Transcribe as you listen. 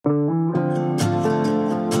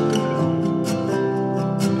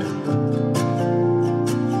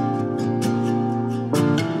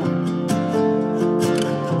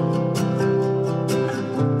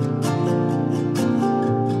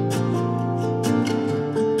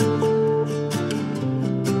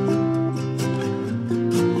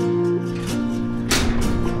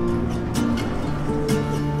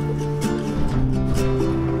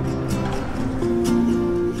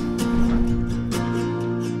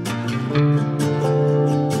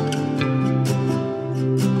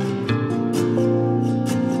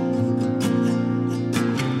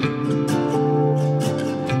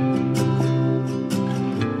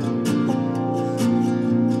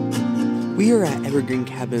We're at Evergreen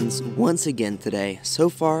Cabins once again today. So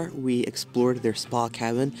far, we explored their spa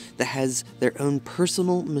cabin that has their own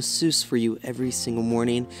personal masseuse for you every single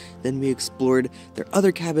morning. Then we explored their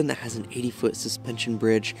other cabin that has an 80-foot suspension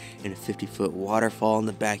bridge and a 50-foot waterfall in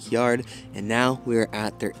the backyard. And now we're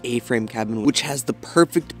at their A-frame cabin, which has the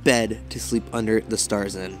perfect bed to sleep under the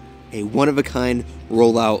stars in. A one-of-a-kind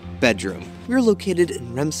roll-out bedroom. We're located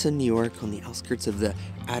in Remsen, New York, on the outskirts of the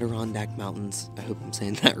Adirondack Mountains. I hope I'm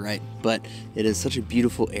saying that right, but it is such a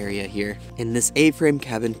beautiful area here. And this A-frame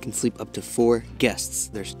cabin can sleep up to 4 guests.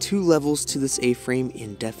 There's 2 levels to this A-frame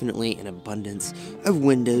and definitely an abundance of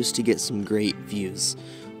windows to get some great views.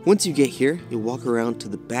 Once you get here, you'll walk around to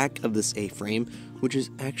the back of this A-frame, which is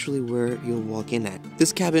actually where you'll walk in at.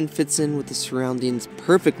 This cabin fits in with the surroundings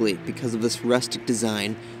perfectly because of this rustic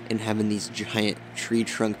design and having these giant tree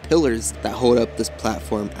trunk pillars that hold up this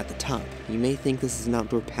platform at the top. You may think this is an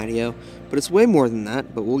outdoor patio, but it's way more than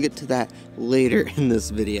that, but we'll get to that later in this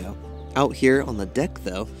video. Out here on the deck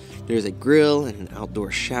though, there's a grill and an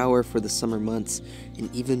outdoor shower for the summer months,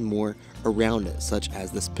 and even more around it, such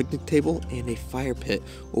as this picnic table and a fire pit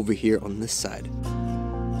over here on this side.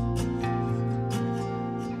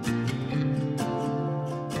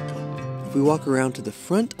 If we walk around to the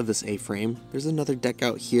front of this A-frame, there's another deck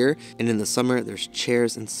out here, and in the summer there's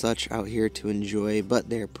chairs and such out here to enjoy, but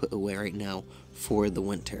they're put away right now for the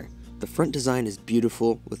winter. The front design is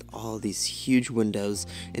beautiful with all of these huge windows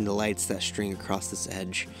and the lights that string across this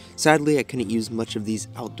edge. Sadly, I couldn't use much of these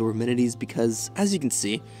outdoor amenities because, as you can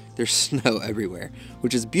see, there's snow everywhere,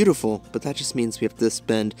 which is beautiful, but that just means we have to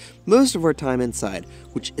spend most of our time inside,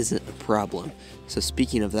 which isn't a problem. So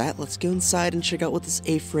speaking of that, let's go inside and check out what this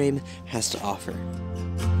A-frame has to offer.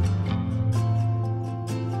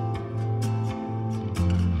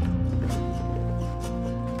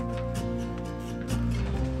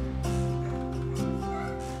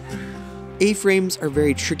 A-frames are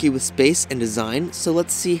very tricky with space and design, so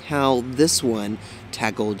let's see how this one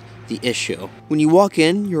tackled the issue. When you walk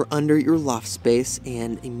in, you're under your loft space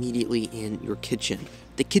and immediately in your kitchen.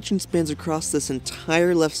 The kitchen spans across this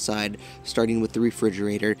entire left side, starting with the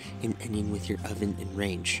refrigerator and ending with your oven and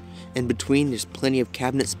range. In between, there's plenty of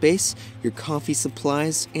cabinet space, your coffee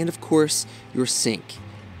supplies, and of course, your sink.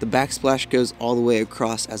 The backsplash goes all the way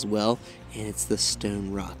across as well, and it's the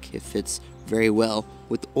stone rock. It fits very well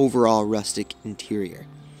with the overall rustic interior.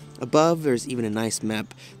 Above, there's even a nice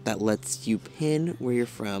map that lets you pin where you're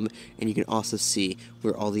from, and you can also see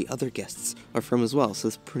where all the other guests are from as well, so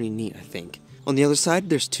it's pretty neat, I think. On the other side,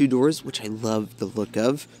 there's 2 doors, which I love the look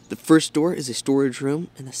of. The first door is a storage room,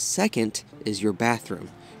 and the second is your bathroom.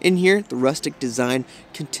 In here, the rustic design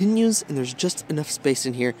continues, and there's just enough space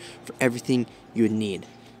in here for everything you would need.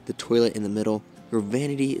 The toilet in the middle. Your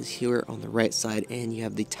vanity is here on the right side, and you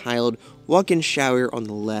have the tiled walk-in shower on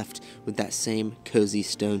the left with that same cozy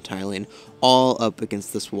stone tiling all up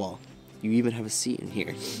against this wall. You even have a seat in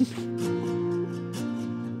here.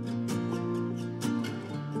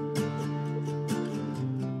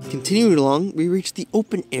 Continuing along, we reach the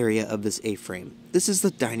open area of this A-frame. This is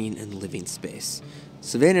the dining and living space.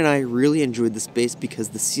 Savannah and I really enjoyed the space because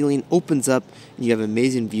the ceiling opens up and you have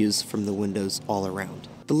amazing views from the windows all around.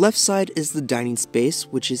 The left side is the dining space,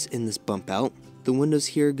 which is in this bump out. The windows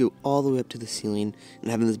here go all the way up to the ceiling, and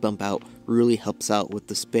having this bump out really helps out with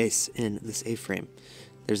the space in this A-frame.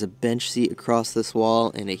 There's a bench seat across this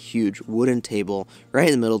wall and a huge wooden table right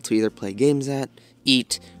in the middle to either play games at,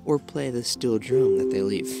 eat, or play the steel drum that they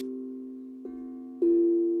leave.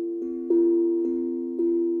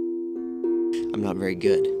 I'm not very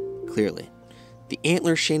good, clearly. The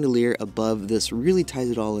antler chandelier above this really ties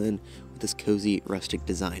it all in with this cozy rustic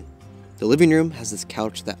design. The living room has this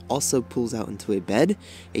couch that also pulls out into a bed,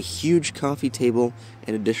 a huge coffee table,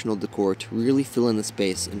 and additional decor to really fill in the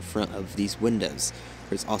space in front of these windows.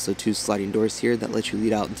 There's also 2 sliding doors here that let you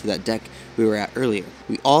lead out into that deck we were at earlier.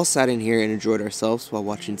 We all sat in here and enjoyed ourselves while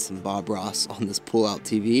watching some Bob Ross on this pull-out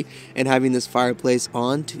TV and having this fireplace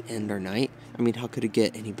on to end our night. I mean, how could it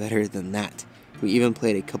get any better than that? We even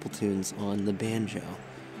played a couple tunes on the banjo.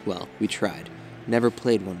 Well, we tried. Never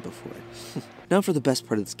played one before. Now for the best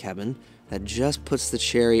part of this cabin, that just puts the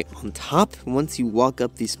cherry on top. Once you walk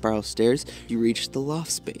up these spiral stairs, you reach the loft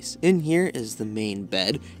space. In here is the main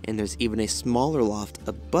bed, and there's even a smaller loft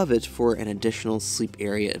above it for an additional sleep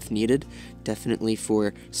area if needed. Definitely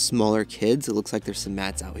for smaller kids. It looks like there's some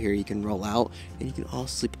mats out here you can roll out, and you can all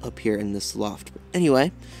sleep up here in this loft. But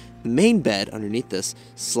anyway, the main bed underneath this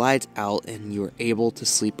slides out and you are able to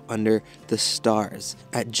sleep under the stars.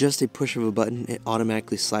 At just a push of a button, it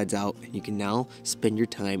automatically slides out and you can now spend your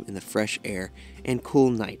time in the fresh air and cool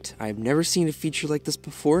night. I've never seen a feature like this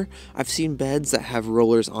before. I've seen beds that have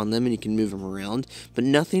rollers on them and you can move them around, but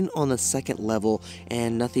nothing on the second level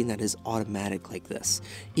and nothing that is automatic like this.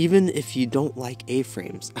 Even if you don't like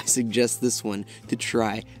A-frames, I suggest this one to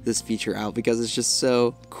try this feature out because it's just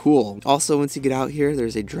so cool. Also, once you get out here,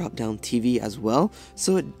 there's a drop-down TV as well,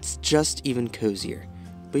 so it's just even cozier.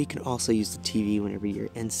 But you can also use the TV whenever you're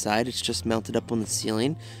inside. It's just mounted up on the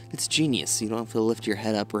ceiling. It's genius. You don't have to lift your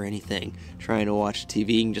head up or anything trying to watch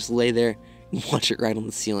TV. You can just lay there and watch it right on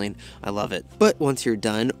the ceiling. I love it. But once you're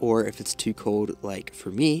done, or if it's too cold like for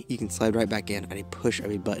me, you can slide right back in at a push of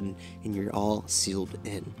a button and you're all sealed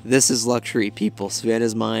in. This is luxury, people.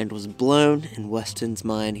 Savannah's mind was blown and Weston's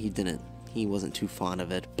mind, he wasn't too fond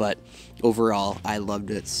of it, but overall I loved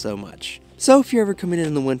it so much. So if you're ever coming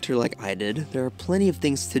in the winter like I did, there are plenty of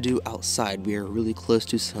things to do outside. We are really close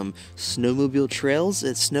to some snowmobile trails.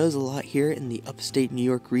 It snows a lot here in the upstate New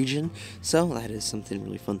York region, so that is something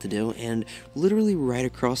really fun to do. And literally right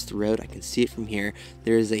across the road, I can see it from here,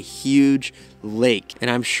 there is a huge lake. And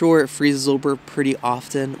I'm sure it freezes over pretty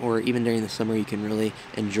often, or even during the summer you can really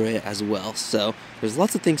enjoy it as well. So there's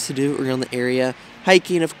lots of things to do around the area.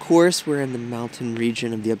 Hiking, of course, we're in the mountain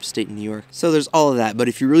region of the upstate New York, so there's all of that. But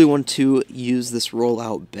if you really want to use this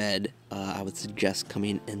roll-out bed, I would suggest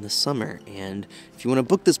coming in the summer. And if you want to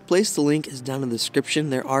book this place, the link is down in the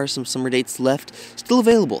description. There are some summer dates left still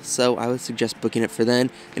available, so I would suggest booking it for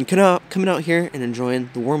then and coming out here and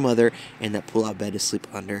enjoying the warm weather and that pull-out bed to sleep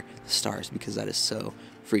under the stars, because that is so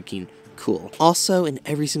freaking cool. Also, in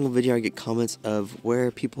every single video I get comments of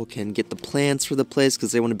where people can get the plans for the place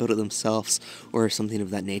because they want to build it themselves or something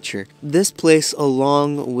of that nature. This place,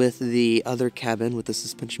 along with the other cabin with the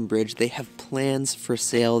suspension bridge, they have plans for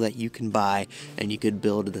sale that you can buy and you could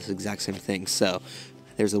build this exact same thing. So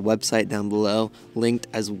there's a website down below linked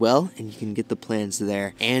as well, and you can get the plans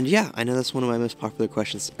there. And yeah, I know that's one of my most popular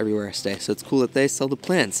questions everywhere I stay, so it's cool that they sell the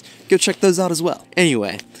plans. Go check those out as well.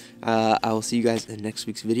 Anyway, I will see you guys in next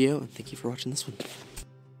week's video, and thank you for watching this one.